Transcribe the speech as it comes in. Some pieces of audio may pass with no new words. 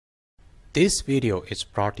This video is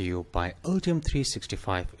brought to you by Altium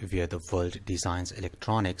 365, where the world designs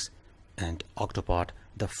electronics, and Octopart,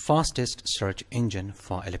 the fastest search engine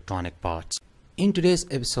for electronic parts. In today's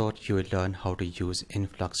episode, you will learn how to use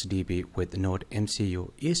InfluxDB with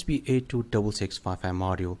Nodemcu ESP8266 WiFi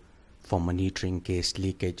Module for monitoring gas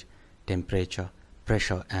leakage, temperature,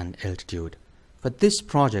 pressure, and altitude. For this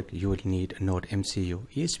project, you will need Nodemcu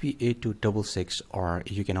ESP8266, or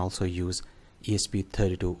you can also use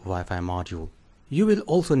ESP32 Wi-Fi module. You will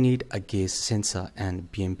also need a gas sensor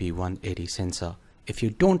and BMP180 sensor. If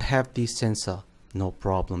you don't have these sensor, no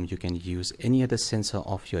problem, you can use any other sensor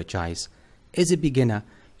of your choice. As a beginner,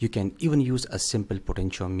 you can even use a simple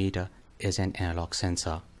potentiometer as an analog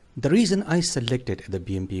sensor. The reason I selected the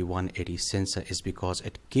BMP180 sensor is because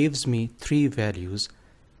it gives me three values: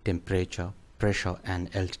 temperature, pressure,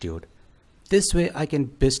 and altitude. This way I can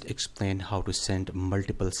best explain how to send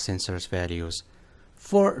multiple sensors values.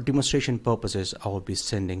 For demonstration purposes, I will be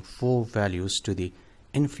sending 4 values to the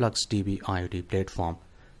InfluxDB IoT Platform,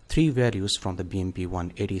 3 values from the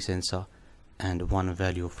BMP180 sensor, and 1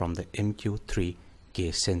 value from the MQ3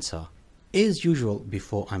 Gas Sensor. As usual,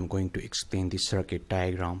 before I'm going to explain the circuit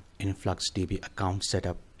diagram, InfluxDB account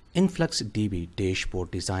setup, InfluxDB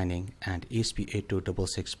dashboard designing, and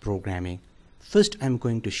ESP8266 programming, first, I'm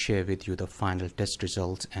going to share with you the final test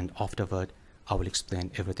results, and afterward, I will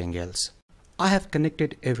explain everything else. I have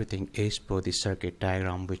connected everything as per the circuit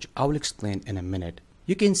diagram, which I will explain in a minute.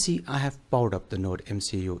 You can see I have powered up the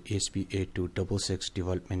Nodemcu ESP8266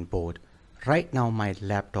 development board. Right now, my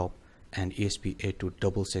laptop and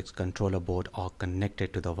ESP8266 controller board are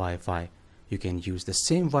connected to the Wi-Fi. You can use the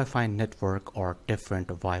same Wi-Fi network or different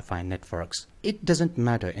Wi-Fi networks. It doesn't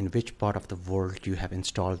matter in which part of the world you have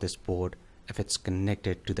installed this board. If it's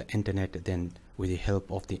connected to the internet, then with the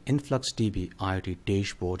help of the InfluxDB IoT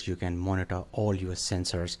dashboard, you can monitor all your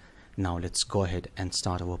sensors. Now let's go ahead and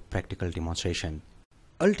start our practical demonstration.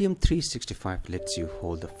 Altium 365 lets you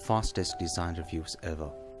hold the fastest design reviews ever.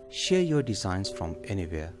 Share your designs from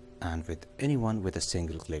anywhere and with anyone with a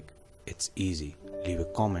single click. It's easy. Leave a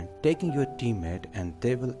comment tagging your teammate and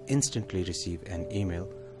they will instantly receive an email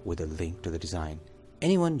with a link to the design.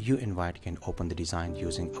 Anyone you invite can open the design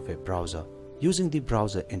using a web browser. Using the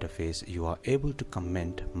browser interface, you are able to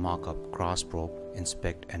comment, markup, cross-probe,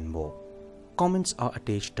 inspect, and more. Comments are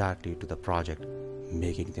attached directly to the project,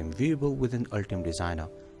 making them viewable within Altium Designer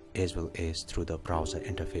as well as through the browser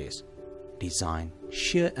interface. Design,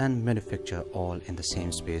 share, and manufacture all in the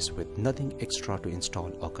same space with nothing extra to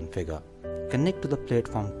install or configure. Connect to the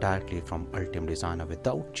platform directly from Altium Designer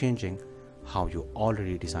without changing how you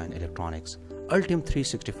already design electronics. Altium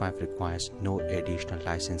 365 requires no additional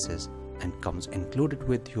licenses and comes included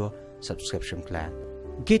with your subscription plan.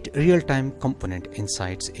 Get real-time component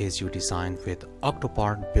insights as you design with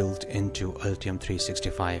Octopart built into Altium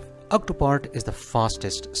 365. Octopart is the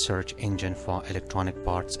fastest search engine for electronic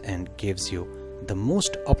parts and gives you the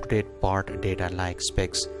most up-to-date part data like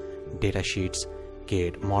specs, data sheets,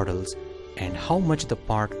 CAD models, and how much the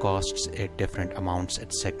part costs at different amounts,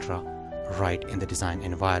 etc. right in the design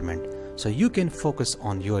environment, so you can focus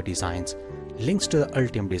on your designs. Links to the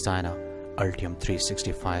Altium Designer, Altium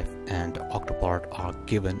 365, and Octopart are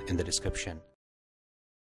given in the description.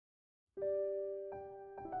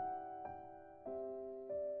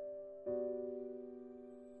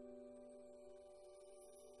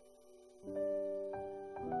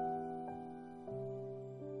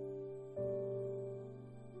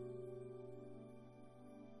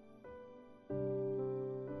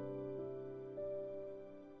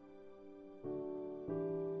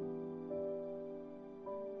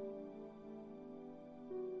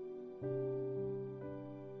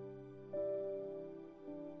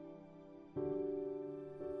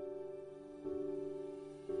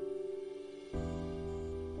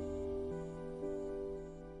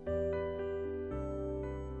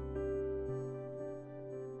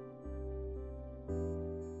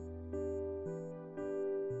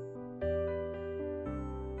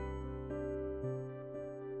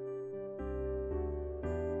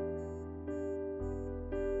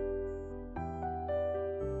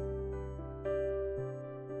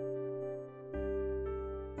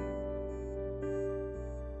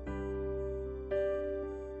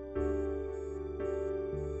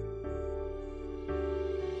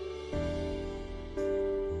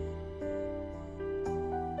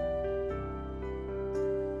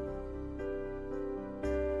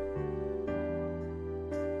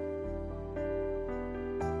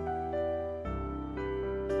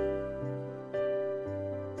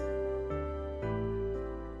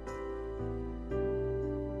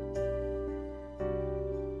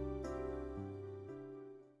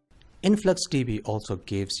 InfluxDB also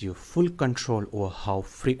gives you full control over how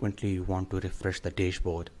frequently you want to refresh the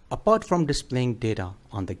dashboard. Apart from displaying data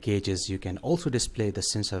on the gauges, you can also display the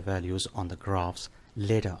sensor values on the graphs.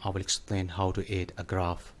 Later, I will explain how to add a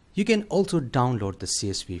graph. You can also download the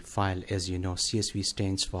CSV file. As you know, CSV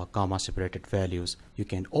stands for comma separated values. You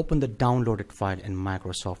can open the downloaded file in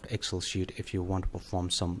Microsoft Excel sheet if you want to perform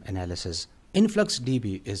some analysis.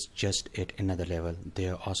 InfluxDB is just at another level.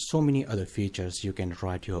 There are so many other features. You can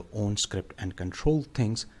write your own script and control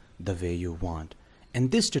things the way you want. In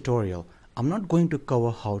this tutorial, I'm not going to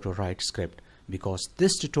cover how to write script because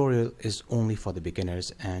this tutorial is only for the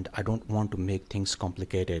beginners and I don't want to make things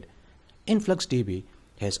complicated. InfluxDB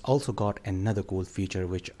has also got another cool feature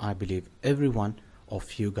which I believe every one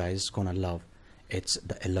of you guys is gonna love. It's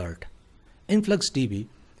the alert. InfluxDB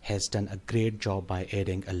has done a great job by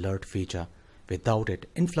adding alert feature. Without it,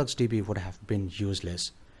 InfluxDB would have been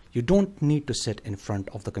useless. You don't need to sit in front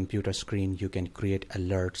of the computer screen. You can create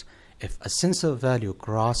alerts. If a sensor value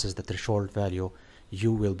crosses the threshold value,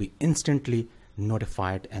 you will be instantly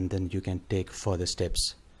notified and then you can take further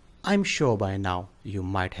steps. I'm sure by now you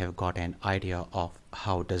might have got an idea of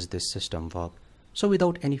how does this system work. So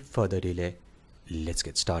without any further delay, let's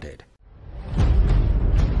get started.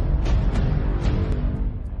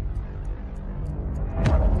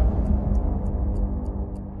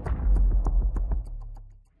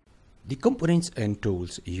 The components and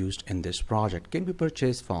tools used in this project can be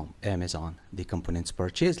purchased from Amazon. The components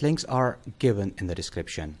purchase links are given in the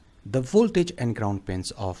description. The voltage and ground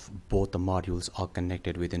pins of both the modules are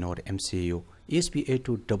connected with the Nodemcu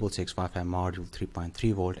ESP8266 WiFi Module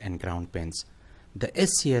 3.3 volt and ground pins. The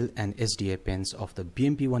SCL and SDA pins of the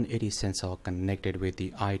BMP180 sensor are connected with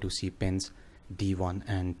the I2C pins D1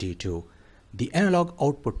 and D2. The analog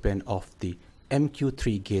output pin of the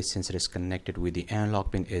MQ3 Gas Sensor is connected with the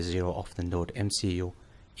analog pin A0 of the Nodemcu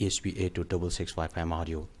ESP8266 WiFi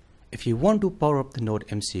Module. If you want to power up the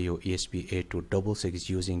Nodemcu ESP8266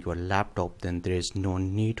 using your laptop, then there is no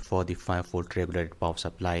need for the 5V regulated power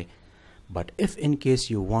supply. But if in case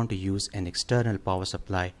you want to use an external power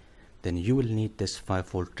supply, then you will need this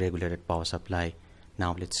 5V regulated power supply.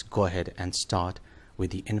 Now let's go ahead and start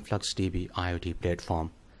with the InfluxDB IoT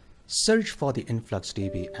platform. Search for the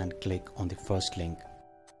InfluxDB and click on the first link.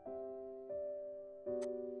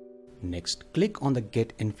 Next, click on the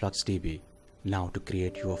Get InfluxDB. Now to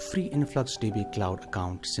create your free InfluxDB cloud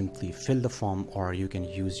account, simply fill the form or you can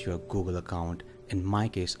use your Google account. In my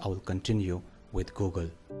case, I will continue with Google.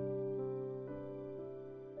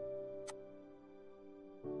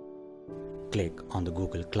 Click on the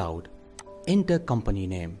Google Cloud. Enter company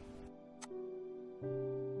name.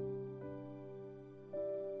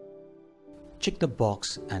 Check the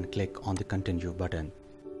box and click on the Continue button.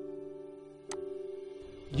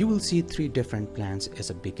 You will see 3 different plans.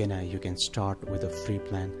 As a beginner, you can start with a free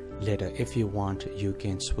plan. Later, if you want, you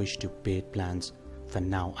can switch to paid plans. For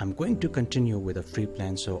now, I'm going to continue with a free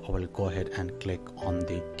plan, so I will go ahead and click on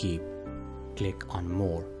the Keep. Click on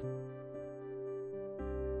More.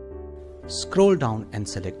 Scroll down and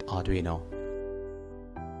select Arduino.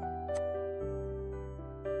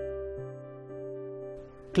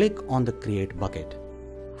 Click on the Create bucket.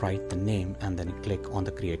 Write the name and then click on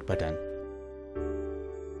the Create button.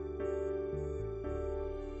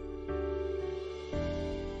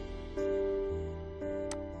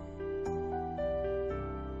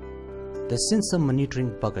 The sensor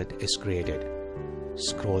monitoring bucket is created.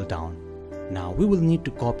 Scroll down. Now we will need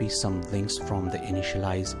to copy some links from the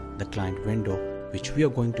Initialize the Client window, which we are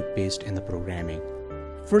going to paste in the programming.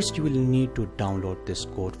 First, you will need to download this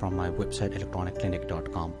code from my website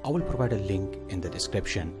electronicclinic.com. I will provide a link in the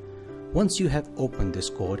description. Once you have opened this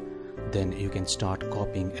code, then you can start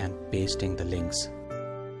copying and pasting the links.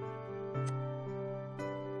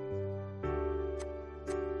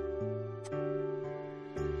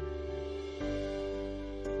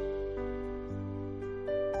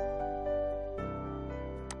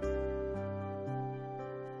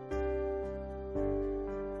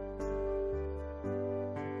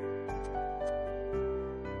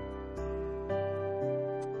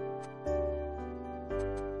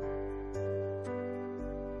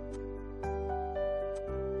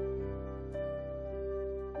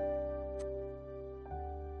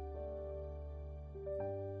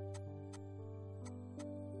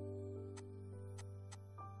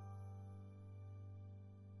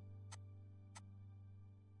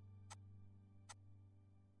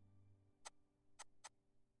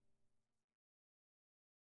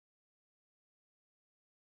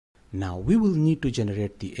 Now we will need to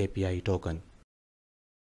generate the API token.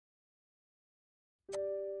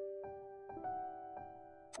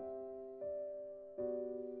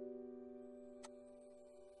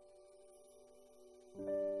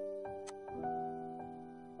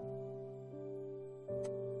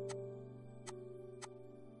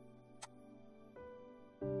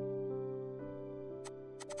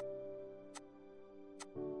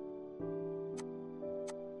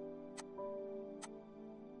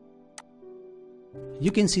 You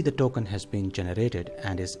can see the token has been generated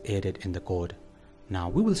and is added in the code. Now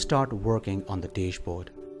we will start working on the dashboard.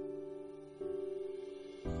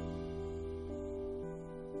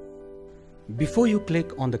 Before you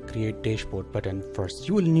click on the Create Dashboard button, first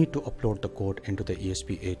you will need to upload the code into the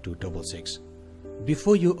ESP8266.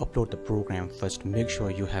 Before you upload the program, first make sure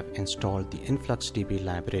you have installed the InfluxDB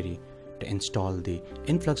library. To install the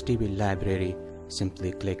InfluxDB library,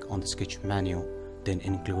 simply click on the sketch menu, then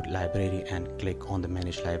include library and click on the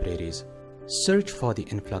Manage Libraries. Search for the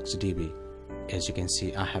InfluxDB. As you can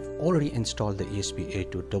see, I have already installed the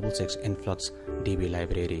ESP8266 InfluxDB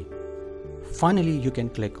library. Finally, you can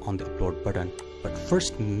click on the upload button, but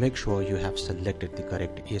first make sure you have selected the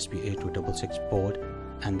correct ESP8266 port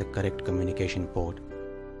and the correct communication port.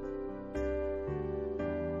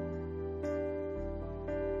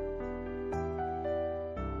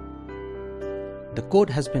 The code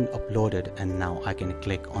has been uploaded and now I can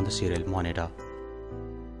click on the serial monitor.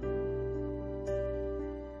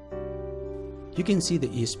 You can see the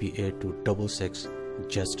ESP8266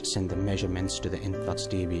 just send the measurements to the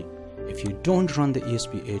InfluxDB. If you don't run the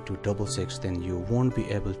ESP8266, then you won't be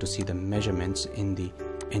able to see the measurements in the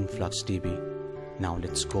InfluxDB. Now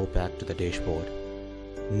let's go back to the dashboard.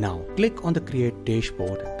 Now click on the Create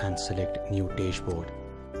Dashboard and select New Dashboard.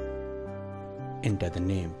 Enter the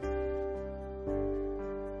name.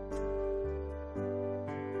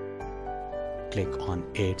 Click on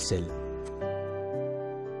Add Cell.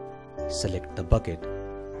 Select the bucket.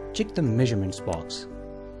 Check the measurements box.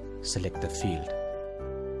 Select the field.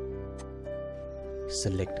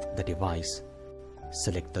 Select the device.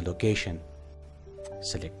 Select the location.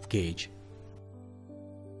 Select gauge.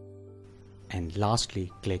 And lastly,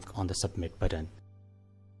 click on the Submit button.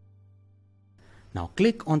 Now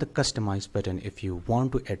click on the Customize button if you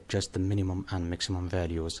want to adjust the minimum and maximum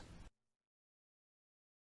values.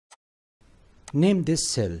 Name this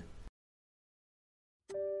cell.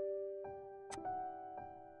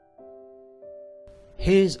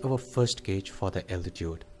 Here's our first gauge for the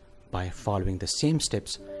altitude. By following the same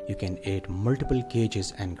steps, you can add multiple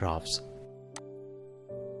gauges and graphs.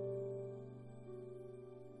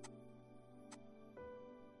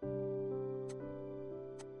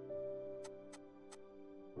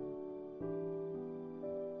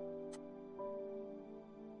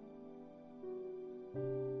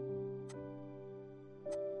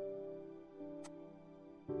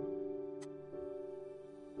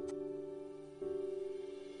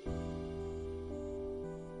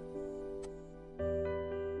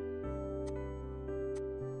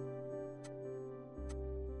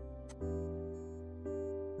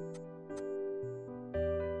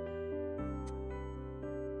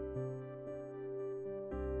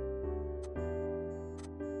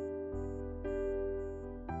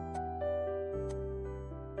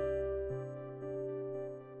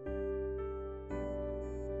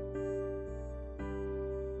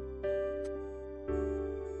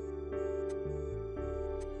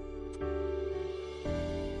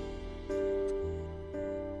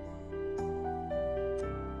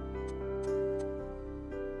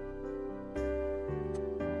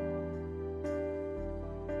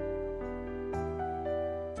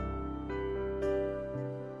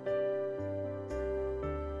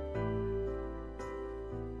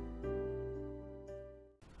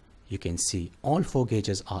 You can see all 4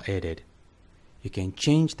 gauges are added. You can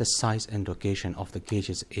change the size and location of the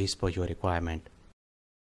gauges as per your requirement.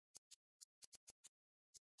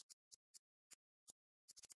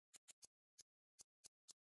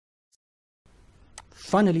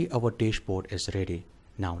 Finally, our dashboard is ready.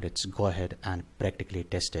 Now let's go ahead and practically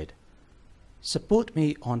test it. Support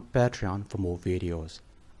me on Patreon for more videos.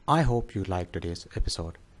 I hope you liked today's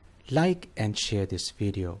episode. Like and share this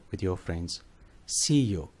video with your friends. See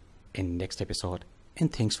you in next episode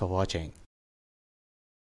and thanks for watching.